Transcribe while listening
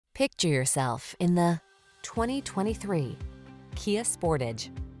Picture yourself in the 2023 Kia Sportage.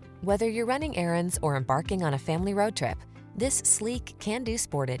 Whether you're running errands or embarking on a family road trip, this sleek, can-do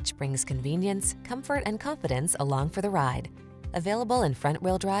Sportage brings convenience, comfort, and confidence along for the ride. Available in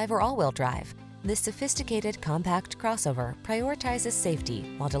front-wheel drive or all-wheel drive, this sophisticated compact crossover prioritizes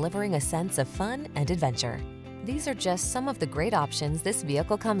safety while delivering a sense of fun and adventure. These are just some of the great options this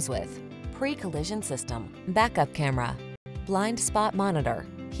vehicle comes with: pre-collision system, backup camera, blind spot monitor,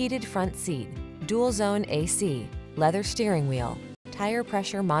 heated front seat, dual zone AC, leather steering wheel, tire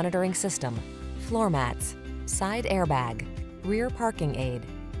pressure monitoring system, floor mats, side airbag, rear parking aid.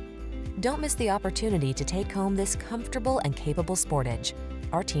 Don't miss the opportunity to take home this comfortable and capable Sportage.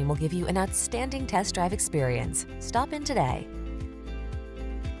 Our team will give you an outstanding test drive experience. Stop in today.